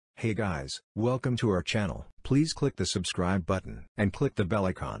Hey guys, welcome to our channel. Please click the subscribe button and click the bell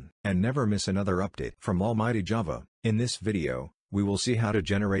icon and never miss another update from Almighty Java. In this video, we will see how to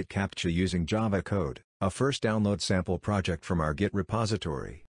generate Captcha using Java code, a first download sample project from our Git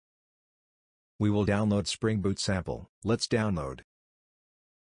repository. We will download Spring Boot sample. Let's download.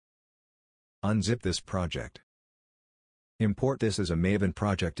 Unzip this project. Import this as a Maven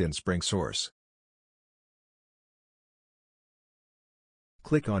project in Spring Source.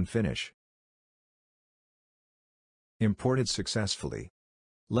 Click on Finish. Imported successfully.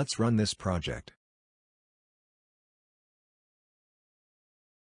 Let's run this project.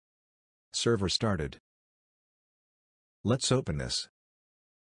 Server started. Let's open this.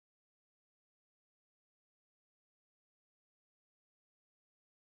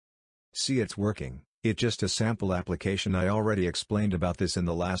 See, it's working. It's just a sample application. I already explained about this in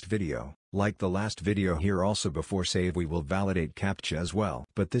the last video. Like the last video here, also before save we will validate Captcha as well.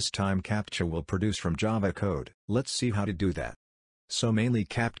 But this time Captcha will produce from Java code. Let's see how to do that. So mainly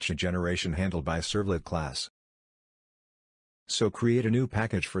Captcha generation handled by servlet class. So create a new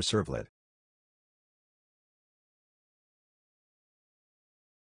package for servlet.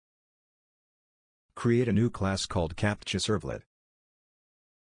 Create a new class called Captcha servlet.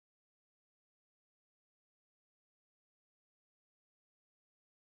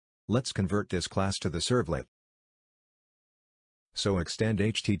 Let's convert this class to the servlet. So extend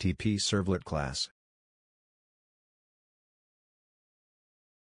HTTP servlet class.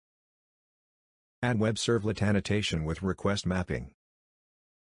 Add web servlet annotation with request mapping.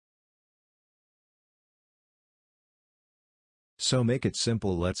 So make it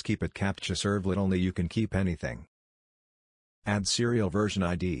simple, let's keep it Captcha servlet only, you can keep anything. Add serial version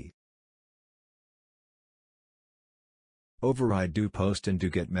ID. Override doPost and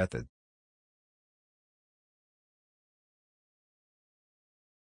doGet method.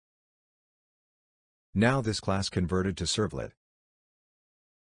 Now this class converted to servlet.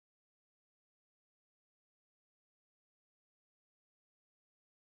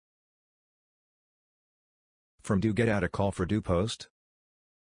 From doGet add a call for doPost.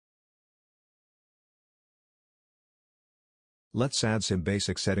 Let's add some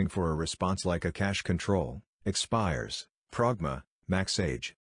basic setting for a response like a cache control, expires, progma, max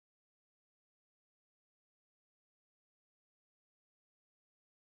age.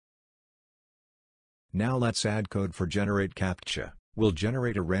 Now let's add code for generate Captcha. We'll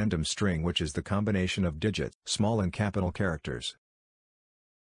generate a random string which is the combination of digits, small and capital characters.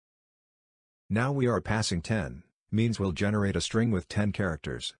 Now we are passing 10, means we'll generate a string with 10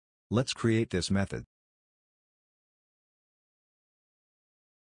 characters. Let's create this method.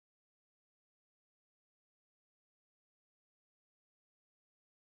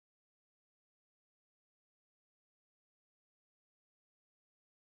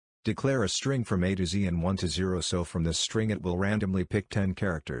 Declare a string from A to Z and 1 to 0, so from this string it will randomly pick 10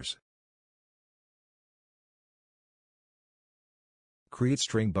 characters. Create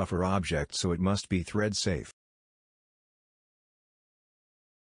string buffer object so it must be thread safe.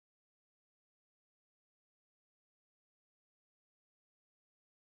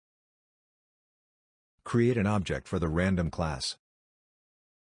 Create an object for the random class.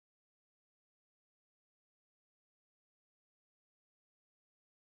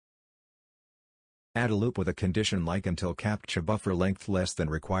 Add a loop with a condition like until Captcha buffer length less than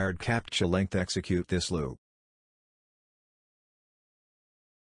required Captcha length, execute this loop.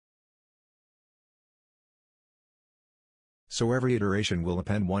 So every iteration will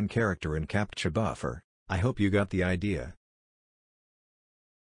append one character in Captcha buffer. I hope you got the idea.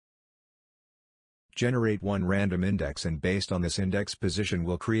 Generate one random index and based on this index position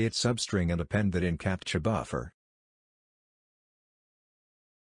we'll create substring and append that in Captcha buffer.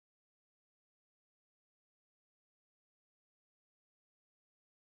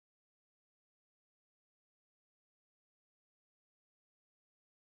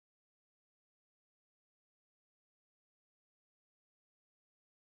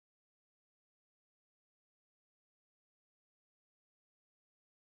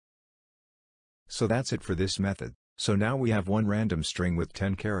 So that's it for this method. So now we have one random string with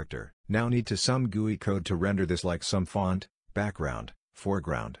 10 character. Now need to some GUI code to render this like some font, background,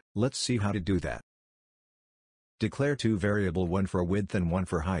 foreground. Let's see how to do that. Declare two variable, one for width and one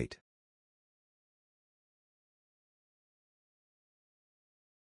for height.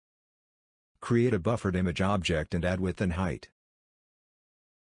 Create a buffered image object and add width and height.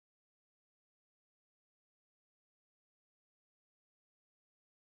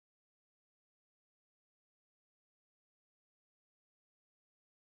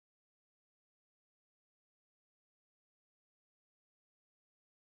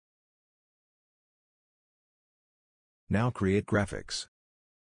 Now create graphics.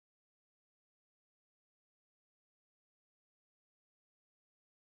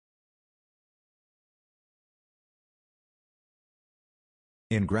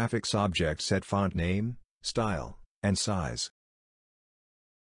 In graphics object set font name, style, and size.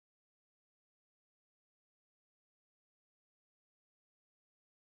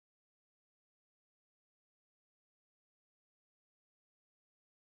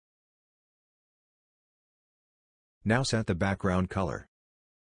 Now set the background color.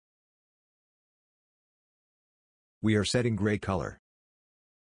 We are setting gray color.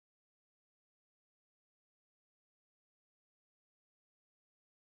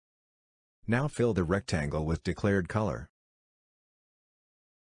 Now fill the rectangle with declared color.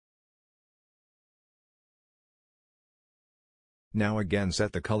 Now again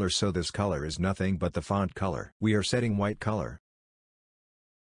set the color so this color is nothing but the font color. We are setting white color.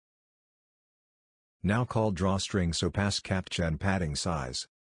 Now call drawString so pass Captcha and padding size.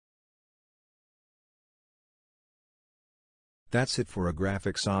 That's it for a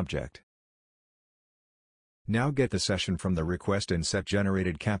graphics object. Now get the session from the request and set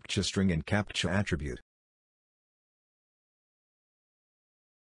generated Captcha string in Captcha attribute.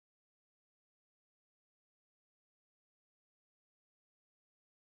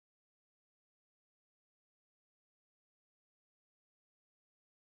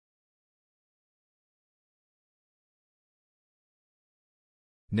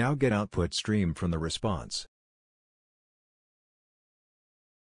 Now get output stream from the response.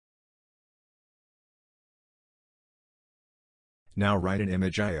 Now write an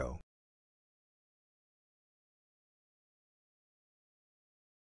image IO.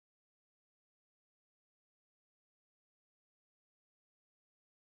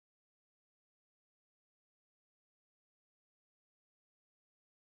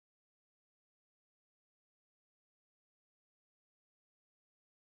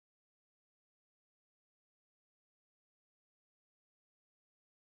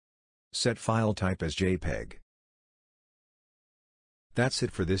 Set file type as JPEG. That's it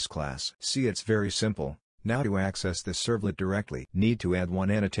for this class. See, it's very simple. Now to access this servlet directly, need to add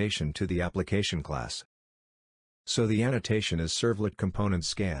one annotation to the application class. So the annotation is servlet component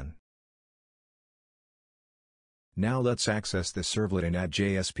scan. Now let's access the servlet and add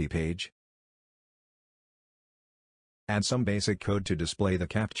JSP page. Add some basic code to display the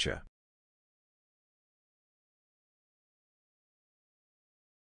Captcha.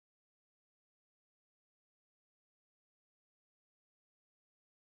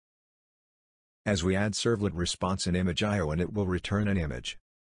 As we add servlet response in image IO and it will return an image.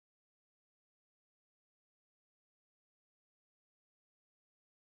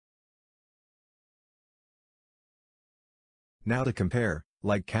 Now to compare,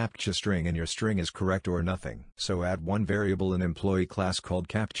 like Captcha string and your string is correct or nothing. So add one variable in employee class called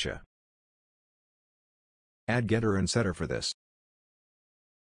Captcha. Add getter and setter for this.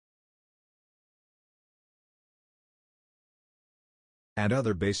 Add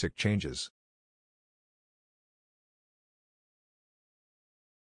other basic changes.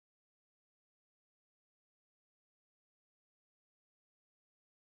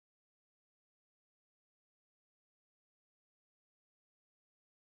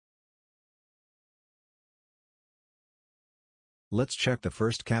 Let's check the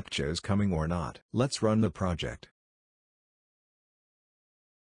first Captcha is coming or not. Let's run the project.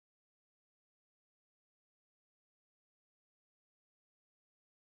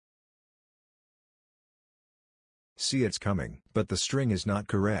 See, it's coming, but the string is not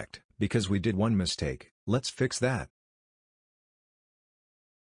correct, because we did one mistake. Let's fix that.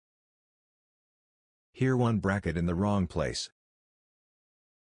 Here one bracket in the wrong place.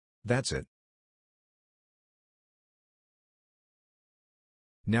 That's it.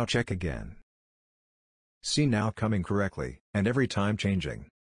 Now check again. See, now coming correctly, and every time changing.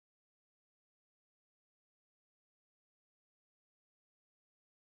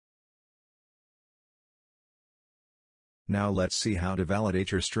 Now let's see how to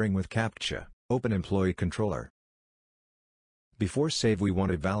validate your string with Captcha. Open Employee Controller. Before save we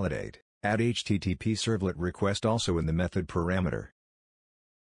want to validate, add HTTP servlet request also in the method parameter.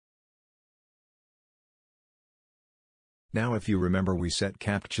 Now if you remember we set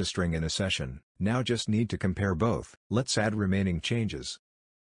Captcha string in a session, now just need to compare both. Let's add remaining changes.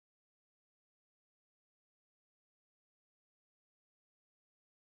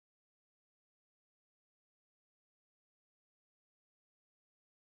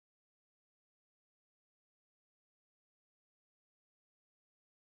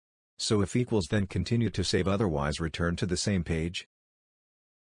 So if equals then continue to save, otherwise return to the same page.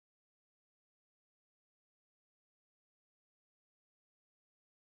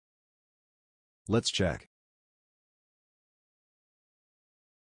 Let's check.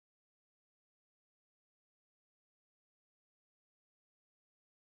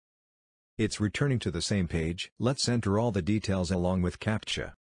 It's returning to the same page. Let's enter all the details along with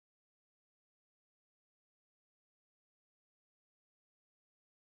Captcha.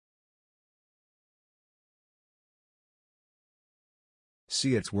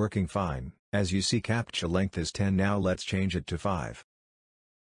 See, it's working fine. As you see, Captcha length is 10. Now let's change it to 5.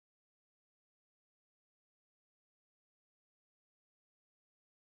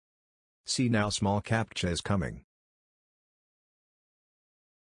 See, now small Captcha is coming.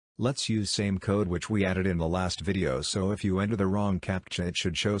 Let's use same code which we added in the last video, so if you enter the wrong Captcha it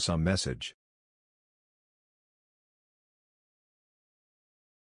should show some message.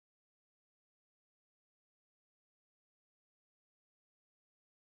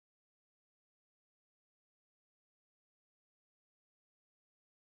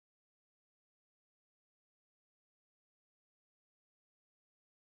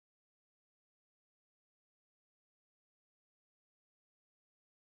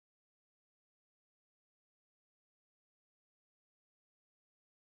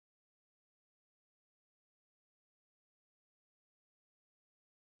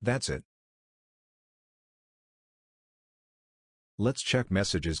 That's it. Let's check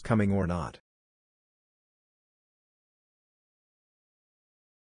messages coming or not.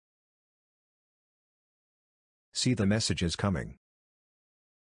 See, the message is coming.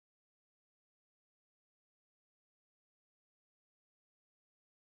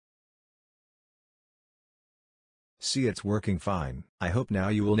 See, it's working fine. I hope now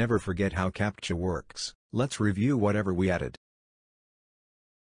you will never forget how Captcha works. Let's review whatever we added.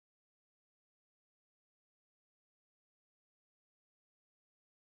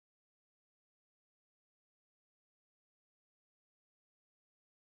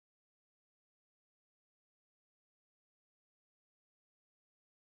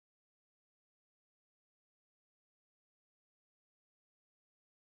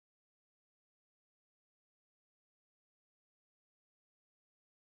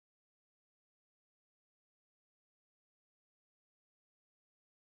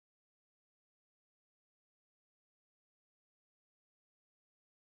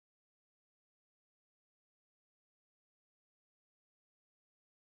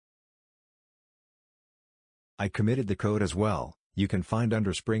 I committed the code as well. You can find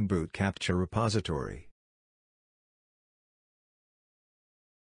under Spring Boot Captcha repository.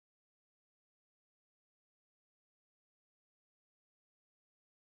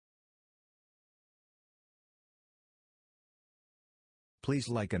 Please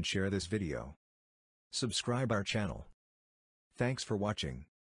like and share this video. Subscribe our channel. Thanks for watching.